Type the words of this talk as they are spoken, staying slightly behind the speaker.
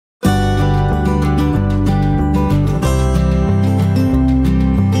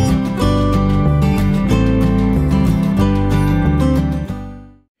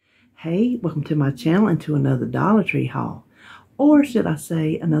welcome to my channel and to another Dollar Tree haul. Or should I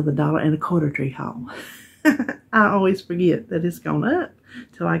say another $1.25 tree haul. I always forget that it's gone up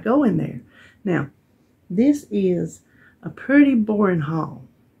till I go in there. Now, this is a pretty boring haul.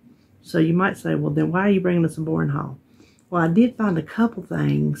 So you might say, well then why are you bringing us a boring haul? Well, I did find a couple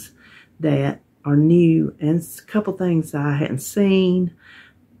things that are new and a couple things that I hadn't seen.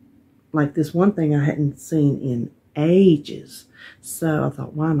 Like this one thing I hadn't seen in ages. So I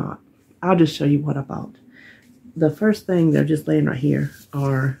thought, why not? I'll just show you what I bought. The first thing, they're just laying right here,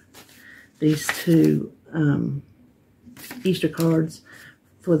 are these two Easter cards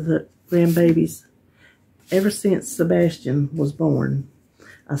for the grandbabies. Ever since Sebastian was born,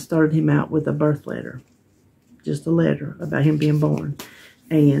 I started him out with a birth letter. Just a letter about him being born.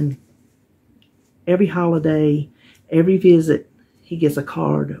 And every holiday, every visit, he gets a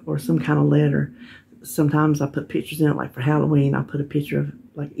card or some kind of letter. Sometimes I put pictures in it, like for Halloween, I put a picture of,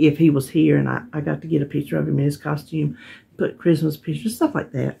 like if he was here and I got to get a picture of him in his costume, put Christmas pictures, stuff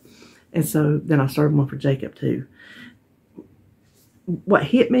like that. And so then I started one for Jacob too. What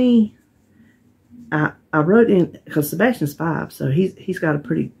hit me, I wrote in, because Sebastian's 5, so he's got a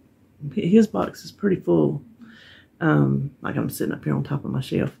pretty, his box is pretty full. Like I'm sitting up here on top of my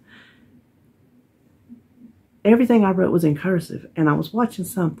shelf. Everything I wrote was in cursive, and I was watching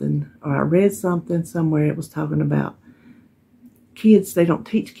something, or I read something somewhere. It was talking about kids, they don't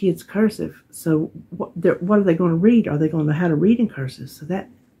teach kids cursive. So what are they going to read? Are they going to know how to read in cursive? So that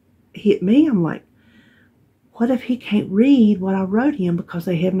hit me. I'm like, what if he can't read what I wrote him because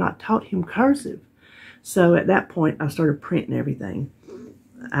they have not taught him cursive? So at that point, I started printing everything.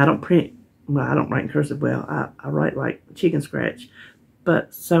 I don't print, well, I don't write in cursive well. I write like chicken scratch.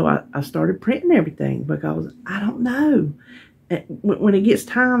 But so I started printing everything because I don't know. When it gets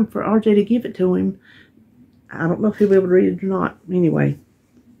time for RJ to give it to him, I don't know if he'll be able to read it or not. Anyway,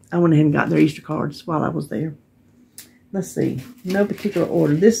 I went ahead and got their Easter cards while I was there. Let's see. No particular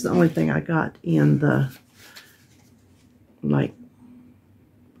order. This is the only thing I got in the, like,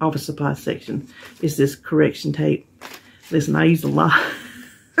 office supply section. Is this correction tape. Listen, I use a lot.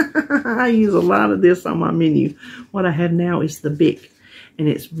 I use a lot of this on my menu. What I have now is the Bic. And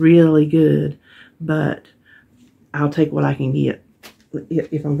it's really good, but I'll take what I can get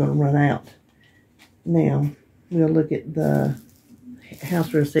if I'm going to run out. Now, we'll look at the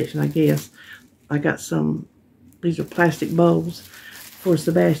houseware section, I guess. I got some, these are plastic bowls for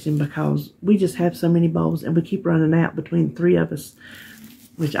Sebastian because we just have so many bowls and we keep running out between 3 of us,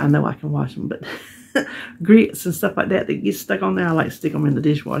 which I know I can wash them, but grits and stuff like that get stuck on there, I like to stick them in the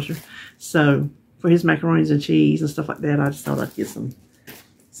dishwasher. So for his macaronis and cheese and stuff like that, I just thought I'd get some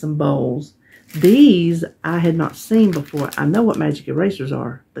bowls. These I had not seen before. I know what magic erasers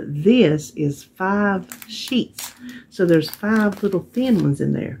are, but this is 5 sheets. So there's 5 little thin ones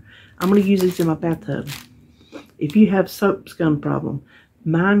in there. I'm going to use these in my bathtub. If you have soap scum problem,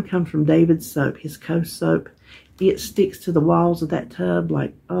 mine comes from David's soap, his Coast soap. It sticks to the walls of that tub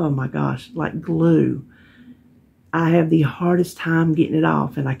like, oh my gosh, like glue. I have the hardest time getting it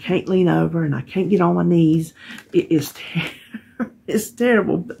off, and I can't lean over, and I can't get on my knees. It is terrible. It's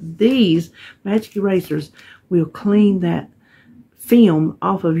terrible, but these magic erasers will clean that film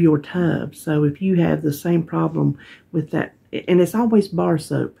off of your tub. So if you have the same problem with that, and it's always bar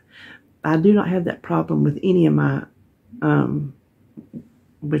soap. I do not have that problem with any of my,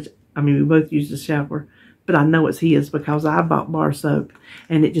 which, I mean, we both use the shower, but I know it's his because I bought bar soap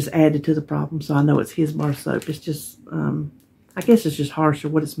and it just added to the problem. So I know it's his bar soap. It's just, I guess it's just harsher.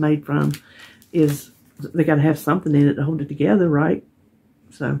 What it's made from is, they got to have something in it to hold it together, right?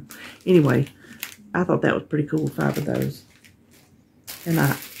 So, anyway, I thought that was pretty cool, 5 of those. And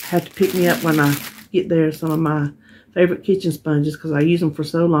I have to pick me up when I get there some of my favorite kitchen sponges because I use them for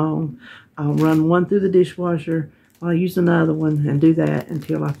so long. I'll run one through the dishwasher, I'll use another one and do that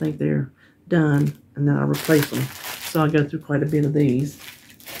until I think they're done, and then I'll replace them. So I go through quite a bit of these.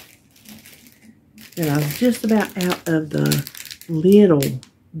 And I was just about out of the little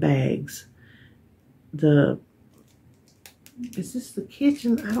bags. Is this the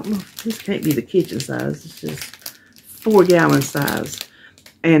kitchen? I don't know if this can't be the kitchen size. It's just 4-gallon size.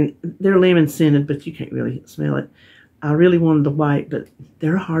 And they're lemon scented, but you can't really smell it. I really wanted the white, but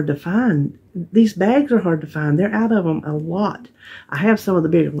they're hard to find. These bags are hard to find. They're out of them a lot. I have some of the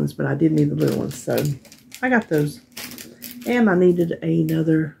bigger ones, but I did need the little ones. So I got those. And I needed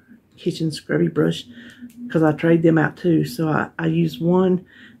another kitchen scrubby brush because I trade them out too. So I use one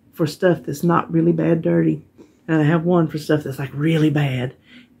for stuff that's not really bad dirty, and I have one for stuff that's like really bad.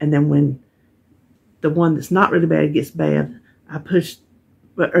 And then when the one that's not really bad gets bad, I push,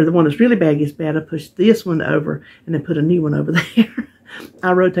 or the one that's really bad gets bad, I push this one over and then put a new one over there.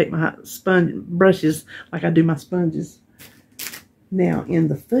 I rotate my sponge brushes like I do my sponges. Now, in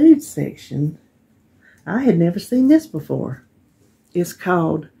the food section, I had never seen this before. It's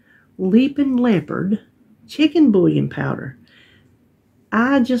called Leaping Leopard Chicken Bouillon Powder.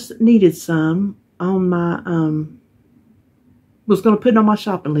 I just needed some on my, was going to put it on my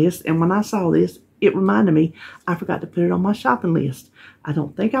shopping list. And when I saw this, it reminded me I forgot to put it on my shopping list. I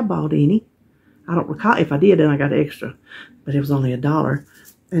don't think I bought any. I don't recall. If I did, then I got extra. But it was only $1.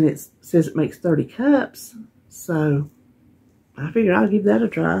 And it says it makes 30 cups. So I figured I'll give that a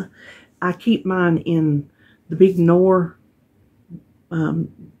try. I keep mine in the big Knorr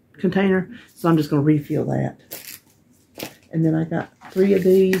container. So I'm just going to refill that. And then I got 3 of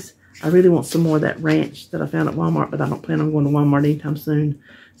these. I really want some more of that ranch that I found at Walmart, but I don't plan on going to Walmart anytime soon.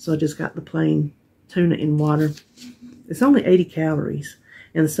 So I just got the plain tuna in water. It's only 80 calories,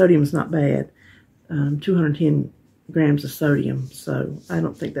 and the sodium is not bad. 210 grams of sodium, so I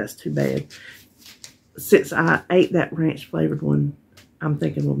don't think that's too bad. Since I ate that ranch flavored one, I'm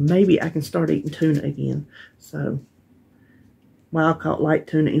thinking, well, maybe I can start eating tuna again. So, well, I'll call it light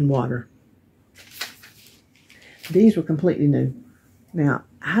tuna in water. These were completely new. Now,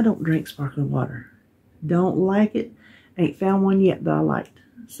 I don't drink sparkling water. Don't like it. Ain't found one yet that I liked.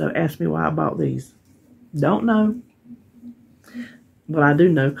 So ask me why I bought these. Don't know. But I do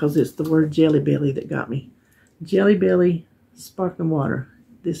know because it's the word Jelly Belly that got me. Jelly Belly sparkling water.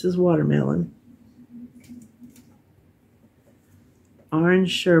 This is watermelon.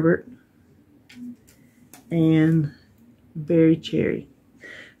 Orange sherbet. And berry cherry.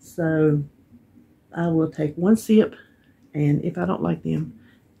 So I will take one sip, and if I don't like them,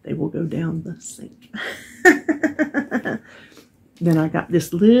 they will go down the sink. Then I got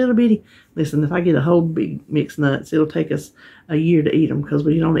this little bitty, listen, if I get a whole big mixed nuts, it'll take us a year to eat them because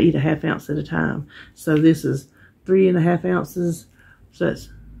we don't eat a ½ ounce at a time. So this is 3½ ounces. So that's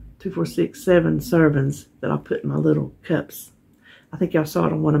 2, 4, 6, 7 servings that I'll put in my little cups. I think y'all saw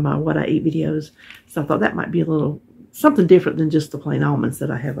it on one of my What I Eat videos. So I thought that might be a little, something different than just the plain almonds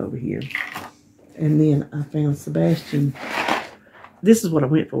that I have over here. And then I found Sebastian. This is what I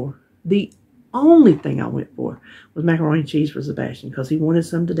went for. The only thing I went for was macaroni and cheese for Sebastian because he wanted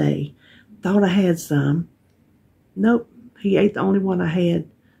some today. Thought I had some. Nope. He ate the only one I had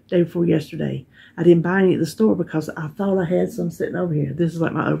day before yesterday. I didn't buy any at the store because I thought I had some sitting over here. This is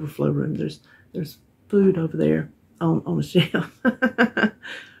like my overflow room. There's food over there on a shelf.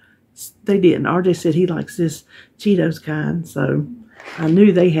 They didn't. RJ said he likes this Cheetos kind, so I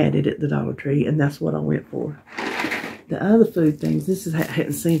knew they had it at the Dollar Tree, and that's what I went for. The other food things, this is I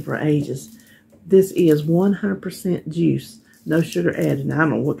hadn't seen for ages. This is 100% juice, no sugar added. And I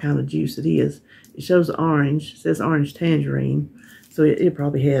don't know what kind of juice it is. It shows orange. It says orange tangerine, so it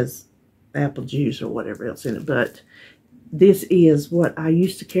probably has apple juice or whatever else in it. But this is what I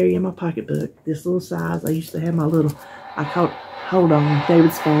used to carry in my pocketbook. This little size. I used to have my little, I call it, hold on,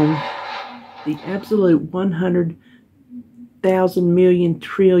 David's phone. The absolute 100,000 million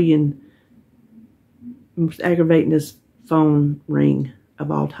trillion most aggravatingest phone ring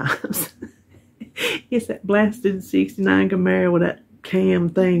of all times. It's that blasted 69 Camaro with that cam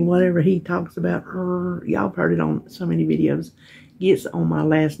thing, whatever he talks about. Y'all have heard it on so many videos. Gets on my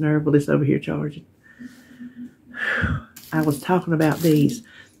last nerve, but it's over here charging. I was talking about these.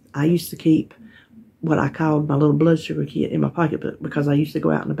 I used to keep what I called my little blood sugar kit in my pocketbook because I used to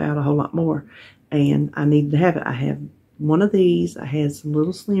go out and about a whole lot more. And I needed to have it. I have one of these. I had some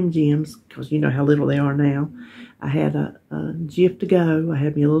little Slim Jims because you know how little they are now. I had a Jif to go. I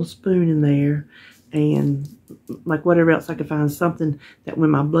had me a little spoon in there. And like whatever else I could find, something that when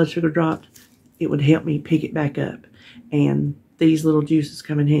my blood sugar dropped, it would help me pick it back up. And these little juices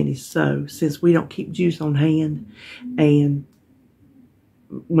come in handy. So since we don't keep juice on hand, and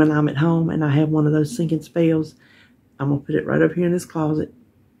when I'm at home and I have one of those sinking spells, I'm going to put it right over here in this closet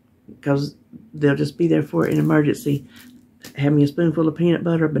because they'll just be there for an emergency. Have me a spoonful of peanut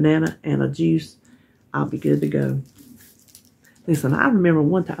butter, a banana, and a juice. I'll be good to go. Listen, I remember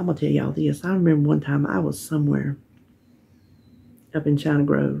one time, I'm going to tell y'all this. I remember one time I was somewhere up in China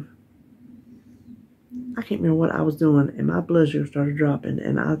Grove. I can't remember what I was doing, and my blood sugar started dropping,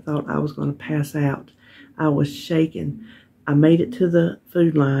 and I thought I was going to pass out. I was shaking. I made it to the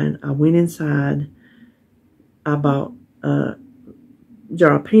food line. I went inside. I bought a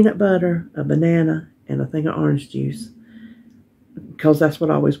jar of peanut butter, a banana, and a thing of orange juice because that's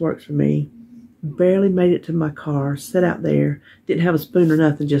what always works for me. Barely made it to my car, sat out there, didn't have a spoon or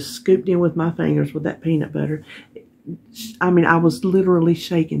nothing, just scooped in with my fingers with that peanut butter. I mean, I was literally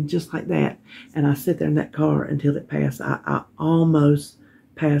shaking just like that. And I sat there in that car until it passed. I almost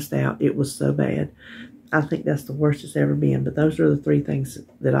passed out. It was so bad. I think that's the worst it's ever been. But those are the 3 things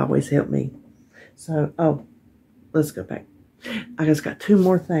that always help me. So, oh, let's go back. I just got 2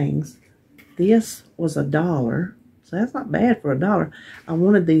 more things. This was $1. So that's not bad for $1. I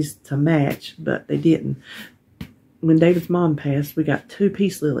wanted these to match, but they didn't. When David's mom passed, we got 2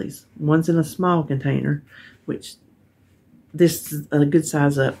 peace lilies. One's in a small container, which this is a good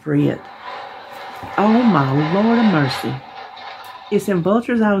size up for it. Oh my Lord of mercy. It's them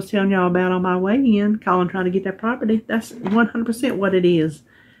vultures I was telling y'all about on my way in, trying to get that property. That's 100% what it is.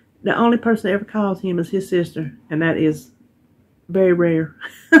 The only person that ever calls him is his sister, and that is very rare.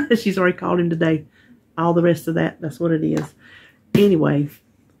 She's already called him today. All the rest of that's what it is. Anyway,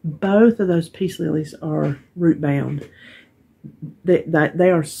 both of those peace lilies are root bound.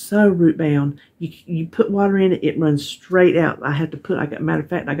 They are so root bound. You put water in it, it runs straight out. Matter of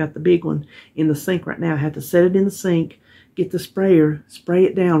fact, I got the big one in the sink right now. I have to set it in the sink, get the sprayer, spray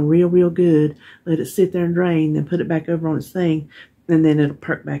it down real good, let it sit there and drain, then put it back over on its thing, and then it'll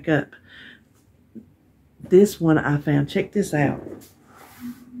perk back up. This one I found, check this out.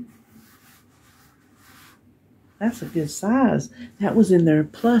 That's a good size. That was in their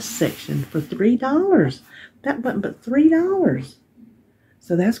plus section for $3. That wasn't but $3.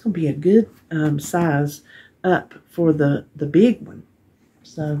 So that's going to be a good size up for the big one.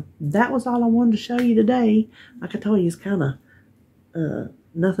 So that was all I wanted to show you today. Like I told you, it's kind of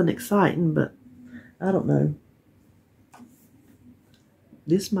nothing exciting, but I don't know.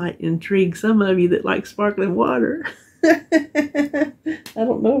 This might intrigue some of you that like sparkling water. I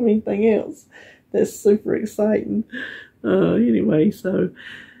don't know of anything else that's super exciting. Anyway, so,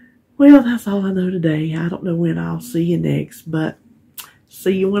 well, that's all I know today. I don't know when I'll see you next, but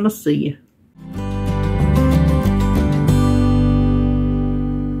see you when I see you.